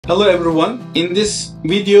Hello everyone, in this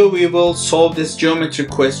video we will solve this geometry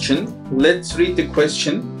question. Let's read the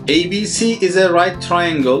question. ABC is a right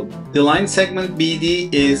triangle. The line segment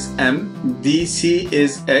BD is M, DC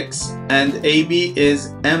is X, and AB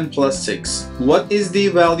is M plus 6. What is the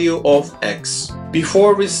value of X?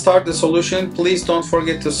 Before we start the solution, please don't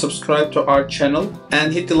forget to subscribe to our channel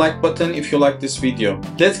and hit the like button if you like this video.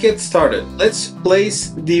 Let's get started. Let's place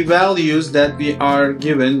the values that we are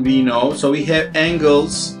given, we know. So we have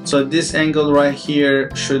angles. So this angle right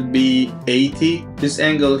here should be 80. This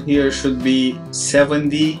angle here should be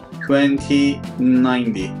 70. 20,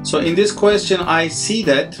 90. So in this question I see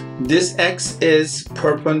that this X is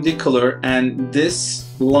perpendicular and this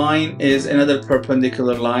line is another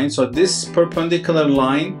perpendicular line. So this perpendicular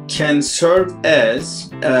line can serve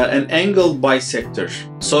as an angle bisector.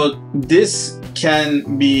 So this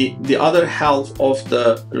can be the other half of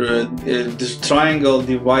the triangle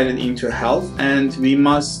divided into half, and we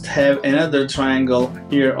must have another triangle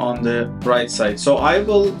here on the right side. So I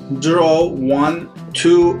will draw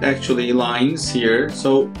two actually lines here.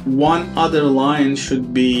 So one other line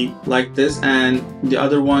should be like this and the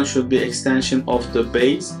other one should be extension of the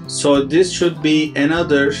base. So this should be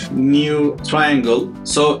another new triangle.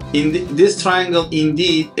 So in this triangle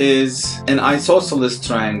indeed is an isosceles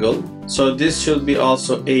triangle. So this should be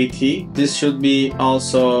also 80. This should be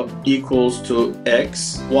also equals to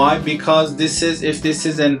X. Why? Because this is, if this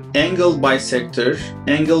is an angle bisector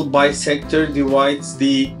divides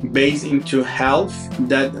the base into half.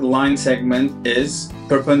 That line segment is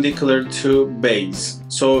perpendicular to base.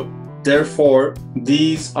 So therefore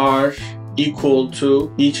these are equal to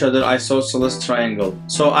each other isosceles triangle.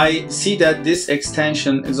 So I see that this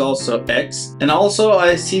extension is also X, and also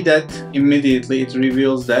I see that immediately it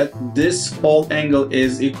reveals that this whole angle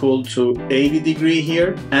is equal to 80 degree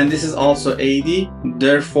here, and this is also 80.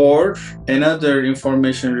 Therefore another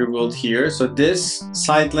information revealed here. So this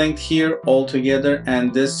side length here altogether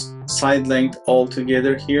and this side length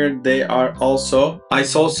altogether here, they are also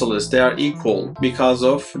isosceles, they are equal because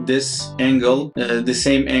of this angle, the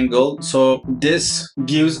same angle. So this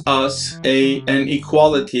gives us an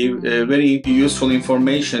equality, very useful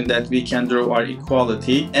information that we can draw our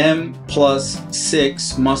equality. M plus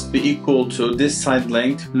 6 must be equal to this side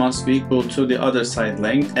length, must be equal to the other side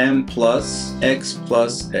length, M plus X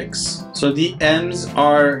plus X. So the M's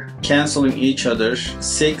are canceling each other.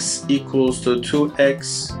 6 equals to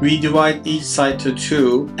 2X. We divide each side to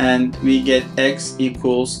 2 and we get X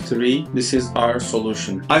equals 3. This is our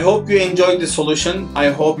solution. I hope you enjoyed the solution. I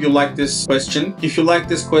hope you like this question. If you like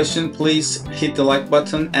this question, please hit the like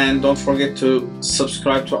button and don't forget to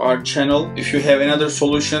subscribe to our channel. If you have another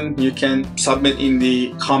solution, you can submit in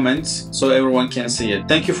the comments so everyone can see it.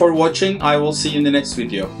 Thank you for watching. I will see you in the next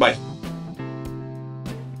video. Bye.